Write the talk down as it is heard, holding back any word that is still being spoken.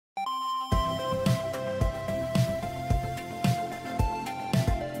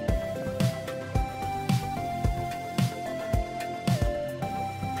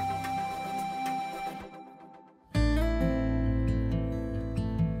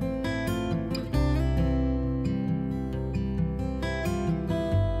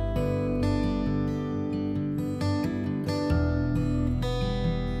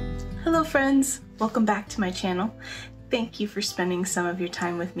friends! Welcome back to my channel. Thank you for spending some of your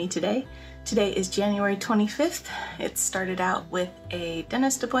time with me today. Today is January 25th. It started out with a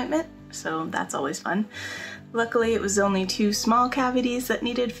dentist appointment, so that's always fun. Luckily it was only 2 small cavities that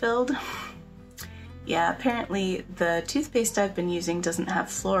needed filled. Yeah, apparently the toothpaste I've been using doesn't have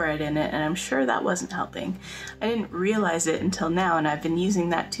fluoride in it, and I'm sure that wasn't helping. I didn't realize it until now, and I've been using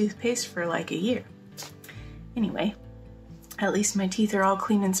that toothpaste for like a year. Anyway, at least my teeth are all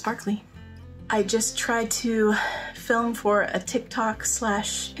clean and sparkly. I just tried to film for a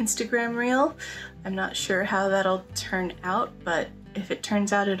TikTok/Instagram reel. I'm not sure how that'll turn out, but if it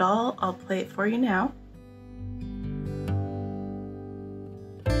turns out at all, I'll play it for you now.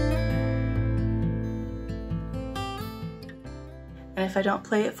 And if I don't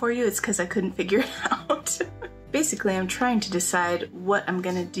play it for you, it's because I couldn't figure it out. Basically, I'm trying to decide what I'm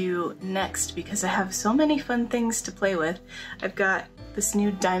gonna do next because I have so many fun things to play with. I've got this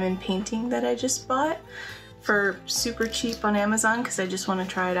new diamond painting that I just bought for super cheap on Amazon because I just want to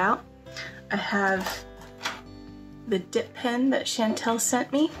try it out. I have the dip pen that Chantel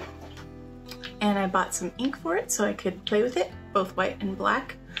sent me, and I bought some ink for it so I could play with it, both white and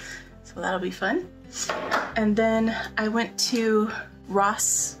black, so that'll be fun. And then I went to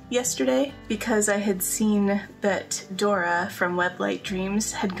Ross yesterday because I had seen that Dora from Weblight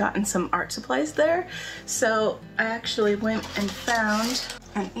Dreams had gotten some art supplies there. So I actually went and found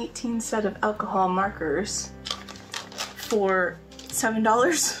an 18 set of alcohol markers for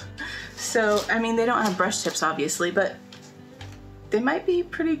 $7. So, I mean, they don't have brush tips obviously, but they might be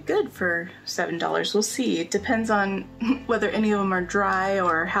pretty good for $7. We'll see. It depends on whether any of them are dry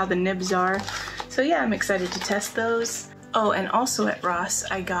or how the nibs are. So yeah, I'm excited to test those. Oh, and also at Ross,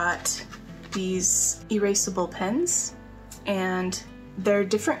 I got these erasable pens, and they're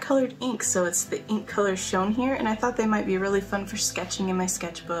different colored ink, so it's the ink colors shown here, and I thought they might be really fun for sketching in my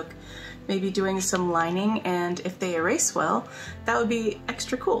sketchbook, maybe doing some lining, and if they erase well, that would be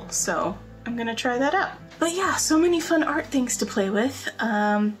extra cool, so I'm gonna try that out. But yeah, so many fun art things to play with.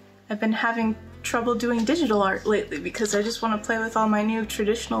 I've been having trouble doing digital art lately because I just want to play with all my new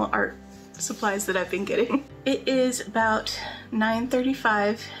traditional art supplies that I've been getting. It is about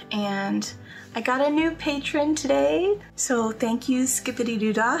 9:35 and I got a new patron today. So thank you, Skippity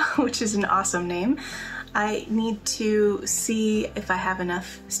Doodah, which is an awesome name. I need to see if I have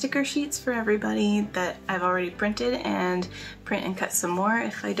enough sticker sheets for everybody that I've already printed and print and cut some more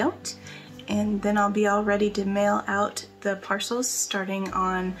if I don't. And then I'll be all ready to mail out the parcels starting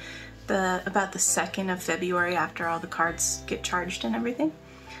on about the 2nd of February after all the cards get charged and everything.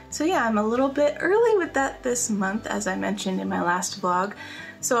 So yeah, I'm a little bit early with that this month, as I mentioned in my last vlog.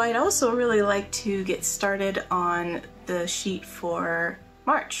 So I'd also really like to get started on the sheet for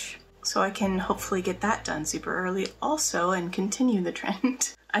March, so I can hopefully get that done super early also and continue the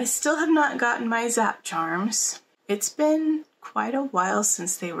trend. I still have not gotten my Zap charms. It's been quite a while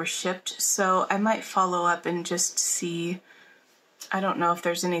since they were shipped, so I might follow up and just see. I don't know if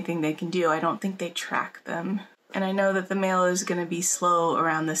there's anything they can do. I don't think they track them. And I know that the mail is going to be slow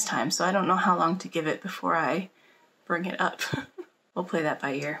around this time, so I don't know how long to give it before I bring it up. We'll play that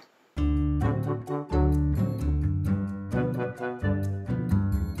by ear.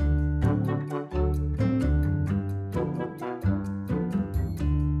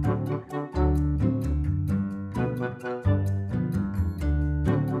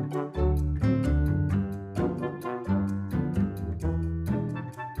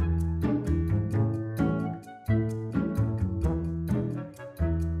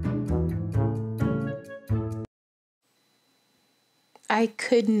 I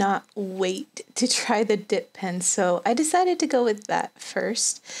could not wait to try the dip pen, so I decided to go with that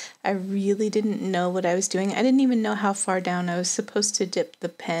first. I really didn't know what I was doing. I didn't even know how far down I was supposed to dip the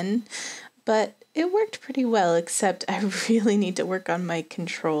pen, but it worked pretty well, except I really need to work on my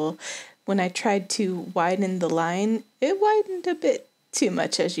control. When I tried to widen the line, it widened a bit too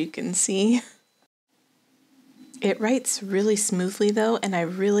much, as you can see. It writes really smoothly though, and I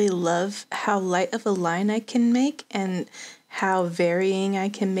really love how light of a line I can make and how varying I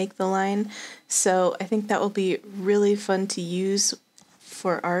can make the line. So I think that will be really fun to use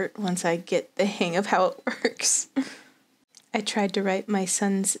for art once I get the hang of how it works. I tried to write my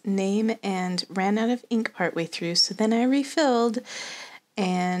son's name and ran out of ink partway through, so then I refilled,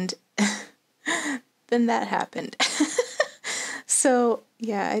 and then that happened. So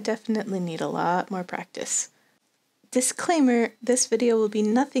yeah, I definitely need a lot more practice. Disclaimer, this video will be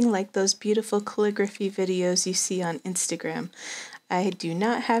nothing like those beautiful calligraphy videos you see on Instagram. I do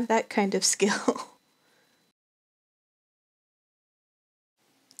not have that kind of skill.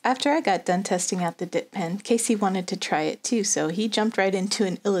 After I got done testing out the dip pen, Casey wanted to try it too, so he jumped right into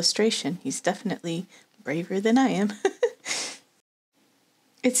an illustration. He's definitely braver than I am.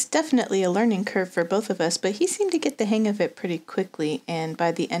 It's definitely a learning curve for both of us, but he seemed to get the hang of it pretty quickly, and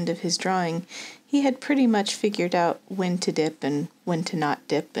by the end of his drawing, he had pretty much figured out when to dip and when to not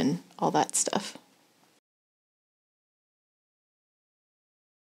dip and all that stuff.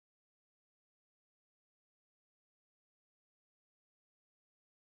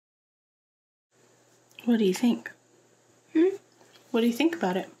 What do you think? What do you think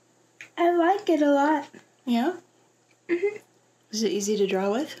about it? I like it a lot. Yeah? Is it easy to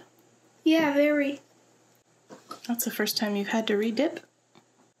draw with? Yeah, very. That's the first time you've had to re-dip?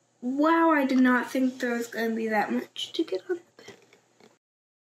 Wow, I did not think there was going to be that much to get on the pen.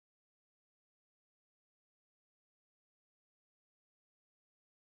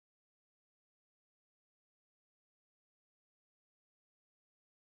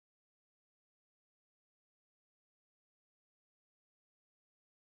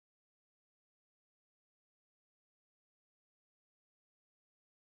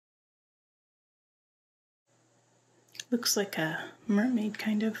 Looks like a mermaid,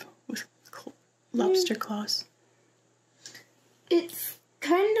 kind of, with lobster claws. It's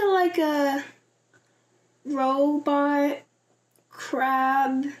kind of like a robot,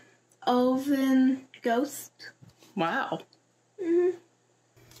 crab, elven ghost. Wow.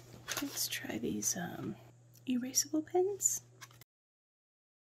 Let's try these erasable pens.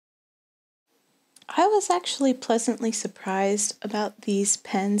 I was actually pleasantly surprised about these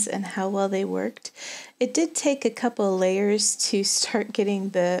pens and how well they worked. It did take a couple layers to start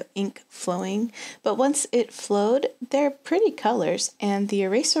getting the ink flowing, but once it flowed, they're pretty colors, and the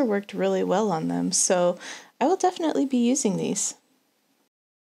eraser worked really well on them, so I will definitely be using these.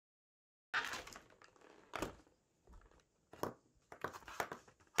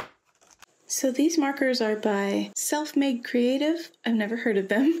 So these markers are by Self-Made Creative. I've never heard of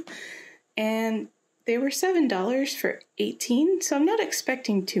them. And they were $7 for 18, so I'm not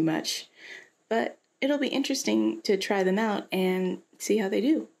expecting too much, but it'll be interesting to try them out and see how they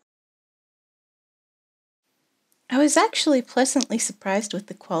do. I was actually pleasantly surprised with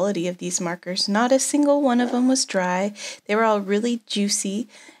the quality of these markers. Not a single one of them was dry. They were all really juicy,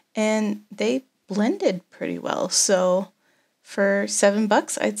 and they blended pretty well, so for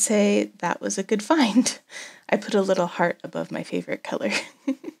 $7, I'd say that was a good find. I put a little heart above my favorite color.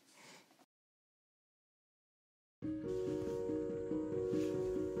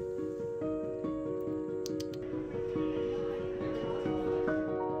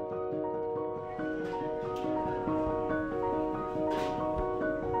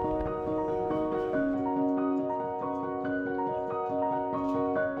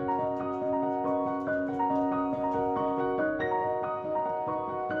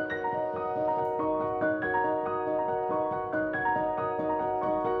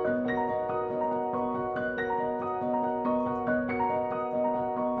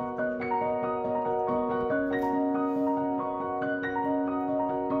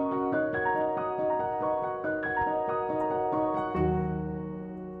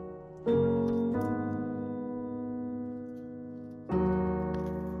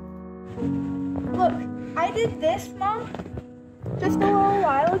 Look, I did this, Mom, just a little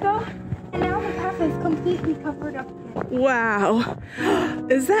while ago, and now the path is completely covered up. Wow.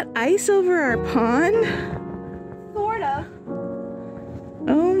 Is that ice over our pond? Sorta.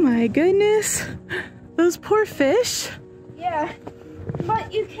 Oh my goodness. Those poor fish. Yeah,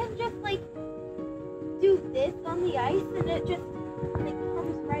 but you can just, like, do this on the ice and it just, like,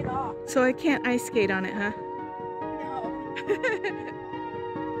 comes right off. So I can't ice skate on it, huh? No.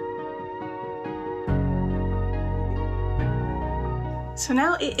 So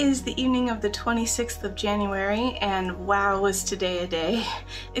now it is the evening of the 26th of January, and wow, was today a day.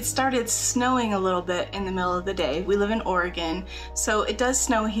 It started snowing a little bit in the middle of the day. We live in Oregon, so it does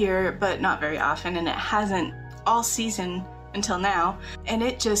snow here, but not very often, and it hasn't all season until now, and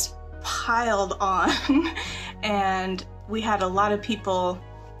it just piled on. And we had a lot of people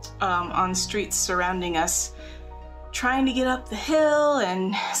on streets surrounding us trying to get up the hill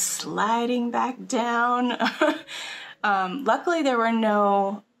and sliding back down. Luckily there were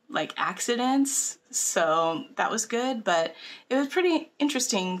no like accidents, so that was good, but it was pretty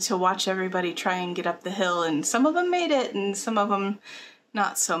interesting to watch everybody try and get up the hill, and some of them made it and some of them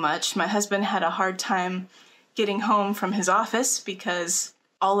not so much. My husband had a hard time getting home from his office because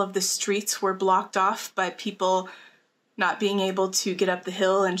all of the streets were blocked off by people not being able to get up the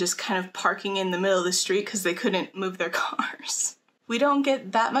hill and just kind of parking in the middle of the street because they couldn't move their cars. We don't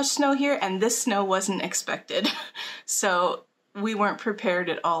get that much snow here, and this snow wasn't expected. So we weren't prepared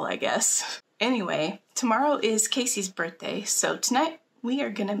at all, I guess. Anyway, tomorrow is Casey's birthday, so tonight we are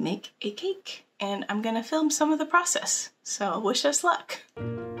gonna make a cake, and I'm gonna film some of the process, so wish us luck.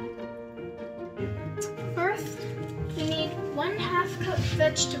 First, you need 1/2 cup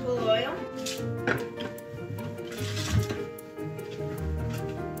vegetable oil.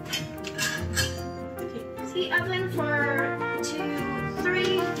 The oven for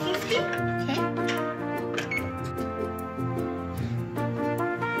 350. Okay.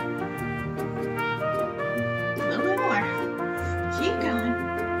 A little bit more. Keep going.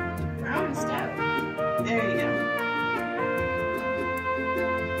 Almost out. There you go.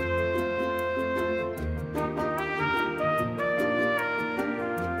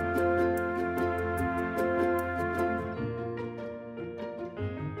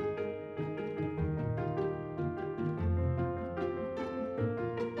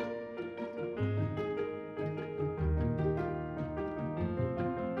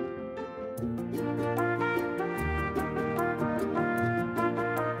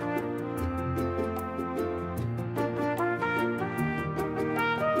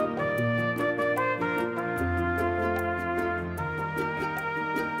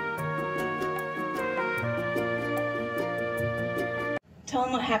 Tell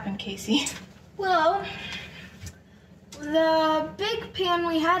them what happened, Casey. Well, the big pan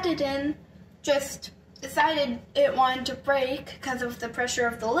we had it in just decided it wanted to break because of the pressure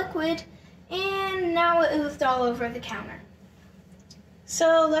of the liquid, and now it oozed all over the counter.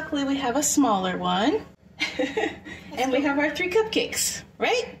 So luckily we have a smaller one. And we have our 3 cupcakes,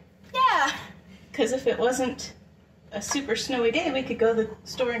 right? Yeah. Because if it wasn't a super snowy day, we could go to the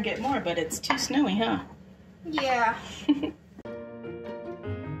store and get more, but it's too snowy, huh? Yeah.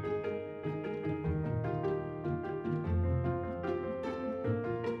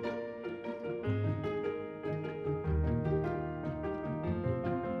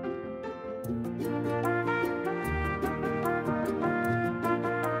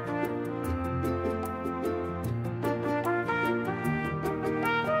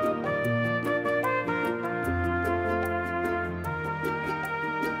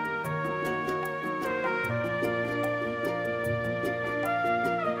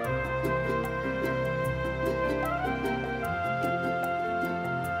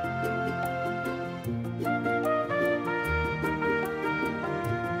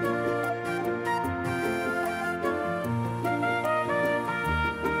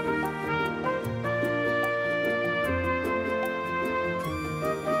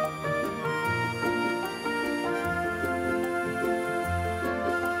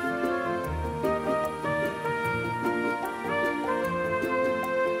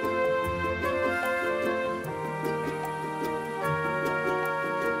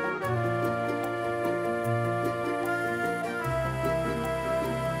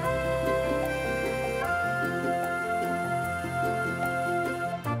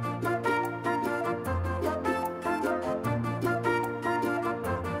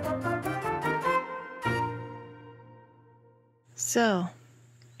 So,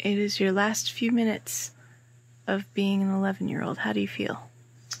 it is your last few minutes of being an 11-year-old. How do you feel?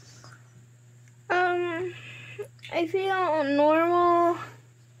 I feel normal,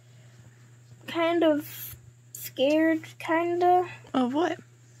 kind of scared, kinda. Of what?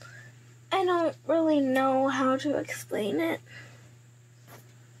 I don't really know how to explain it.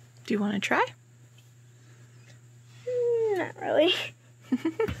 Do you want to try? Not really.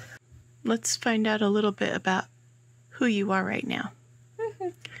 Let's find out a little bit about who you are right now.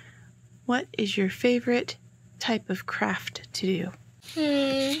 What is your favorite type of craft to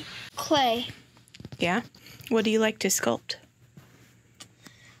do? Clay. Yeah? What do you like to sculpt?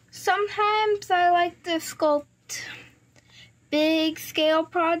 Sometimes I like to sculpt big scale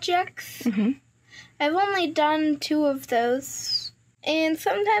projects. I've only done 2 of those. And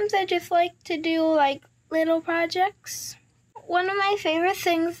sometimes I just like to do like little projects. One of my favorite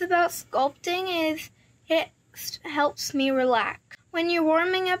things about sculpting is it helps me relax. When you're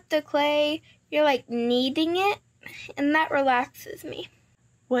warming up the clay, you're like kneading it, and that relaxes me.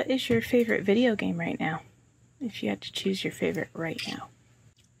 What is your favorite video game right now? If you had to choose your favorite right now.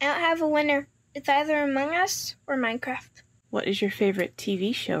 I don't have a winner. It's either Among Us or Minecraft. What is your favorite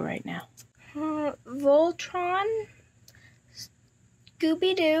TV show right now? Voltron,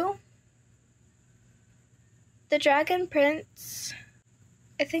 Scooby-Doo, The Dragon Prince.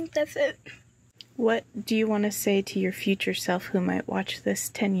 I think that's it. What do you want to say to your future self who might watch this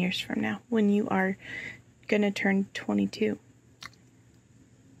 10 years from now when you are going to turn 22?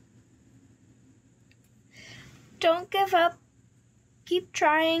 Don't give up. Keep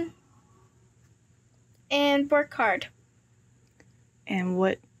trying. And work hard. And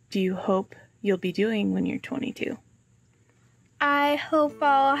what do you hope you'll be doing when you're 22? I hope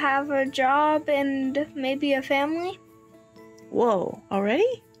I'll have a job and maybe a family. Whoa,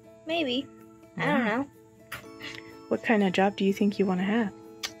 already? Maybe. I don't know. What kind of job do you think you want to have?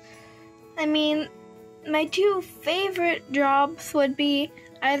 I mean, my two favorite jobs would be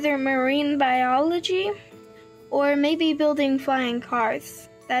either marine biology or maybe building flying cars.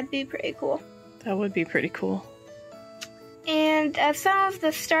 That'd be pretty cool. That would be pretty cool. And as some of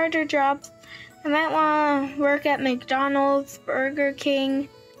the starter jobs, I might want to work at McDonald's, Burger King.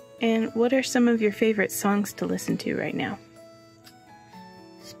 And what are some of your favorite songs to listen to right now?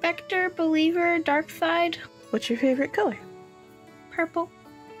 Spectre, Believer, Dark Side. What's your favorite color? Purple.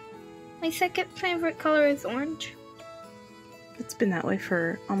 My second favorite color is orange. It's been that way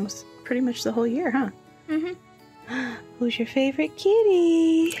for almost pretty much the whole year, huh? Mm-hmm. Who's your favorite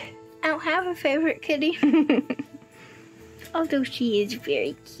kitty? I don't have a favorite kitty. Although she is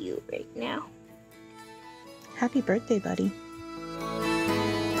very cute right now. Happy birthday, buddy.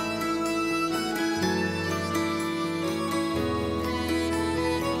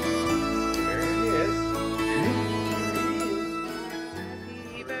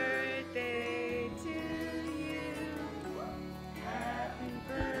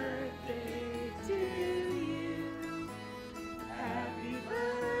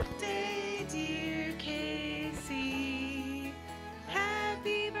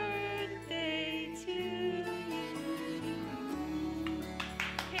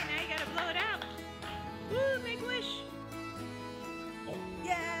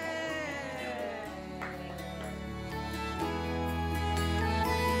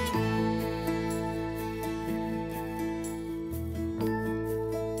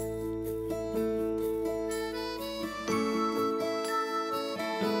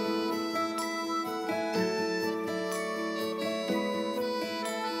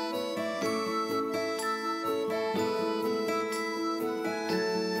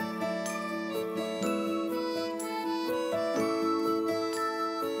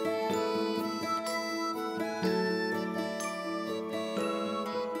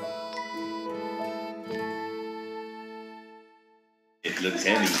 It looks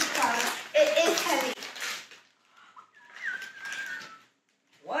heavy. It is heavy.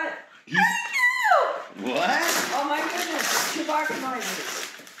 What? What? Oh my goodness, two box noises.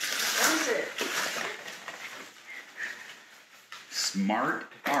 What is it? Smart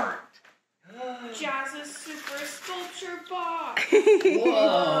art. Jazz's Super Sculpture Box.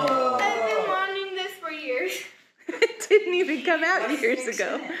 Whoa. I've been wanting this for years. It didn't even come out years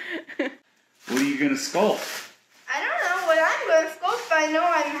ago. What are you going to sculpt? I don't know what I'm going to sculpt, but I know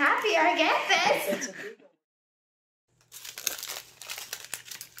I'm happy I get this. It's a big one.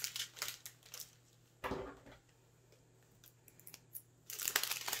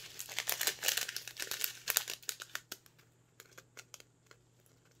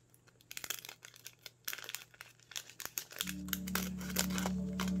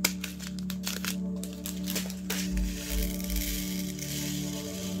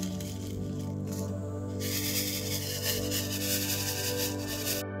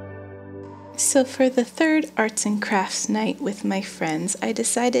 So for the third arts and crafts night with my friends, I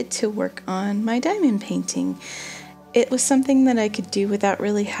decided to work on my diamond painting. It was something that I could do without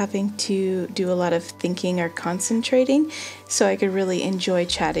really having to do a lot of thinking or concentrating, so I could really enjoy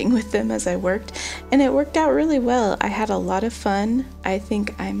chatting with them as I worked, and it worked out really well. I had a lot of fun. I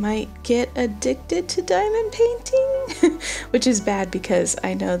think I might get addicted to diamond painting, which is bad because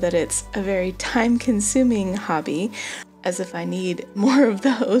I know that it's a very time-consuming hobby, as if I need more of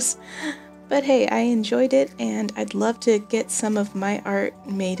those. But hey, I enjoyed it, and I'd love to get some of my art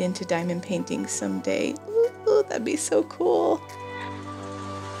made into diamond painting someday. Ooh, that'd be so cool.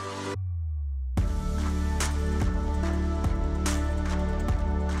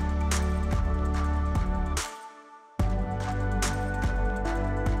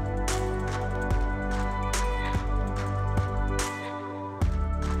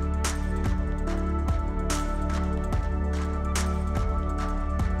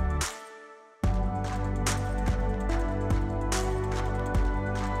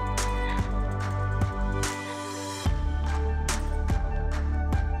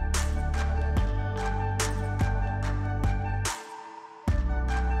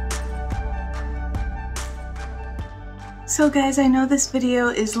 So guys, I know this video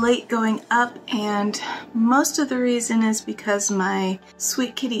is late going up, and most of the reason is because my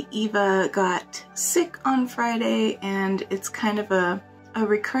sweet kitty Eva got sick on Friday, and it's kind of a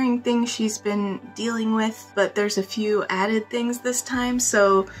recurring thing she's been dealing with, but there's a few added things this time,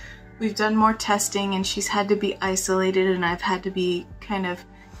 so we've done more testing and she's had to be isolated, and I've had to be kind of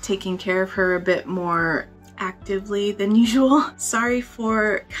taking care of her a bit more actively than usual. Sorry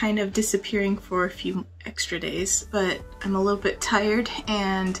for kind of disappearing for a few extra days, but I'm a little bit tired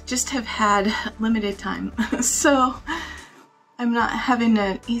and just have had limited time. So I'm not having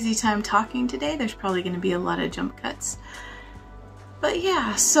an easy time talking today. There's probably going to be a lot of jump cuts. But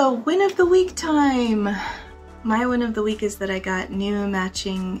yeah, so win of the week time! My win of the week is that I got new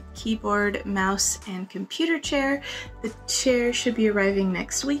matching keyboard, mouse, and computer chair. The chair should be arriving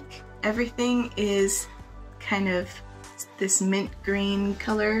next week. Everything is kind of this mint green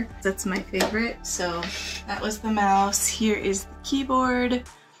color. That's my favorite. So that was the mouse. Here is the keyboard.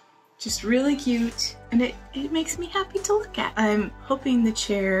 Just really cute, and it makes me happy to look at. I'm hoping the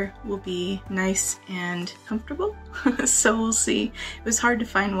chair will be nice and comfortable, so we'll see. It was hard to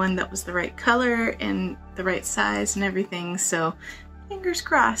find one that was the right color and the right size and everything, so fingers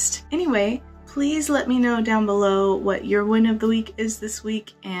crossed. Anyway, please let me know down below what your win of the week is this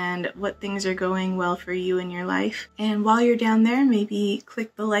week and what things are going well for you in your life. And while you're down there, maybe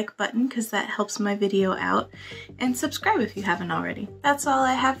click the like button because that helps my video out, and subscribe if you haven't already. That's all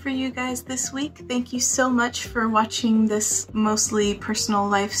I have for you guys this week. Thank you so much for watching this mostly personal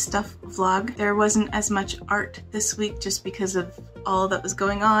life stuff vlog. There wasn't as much art this week just because of all that was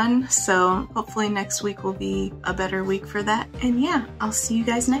going on, so hopefully next week will be a better week for that. And yeah, I'll see you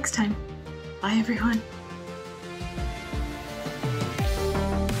guys next time. Bye everyone.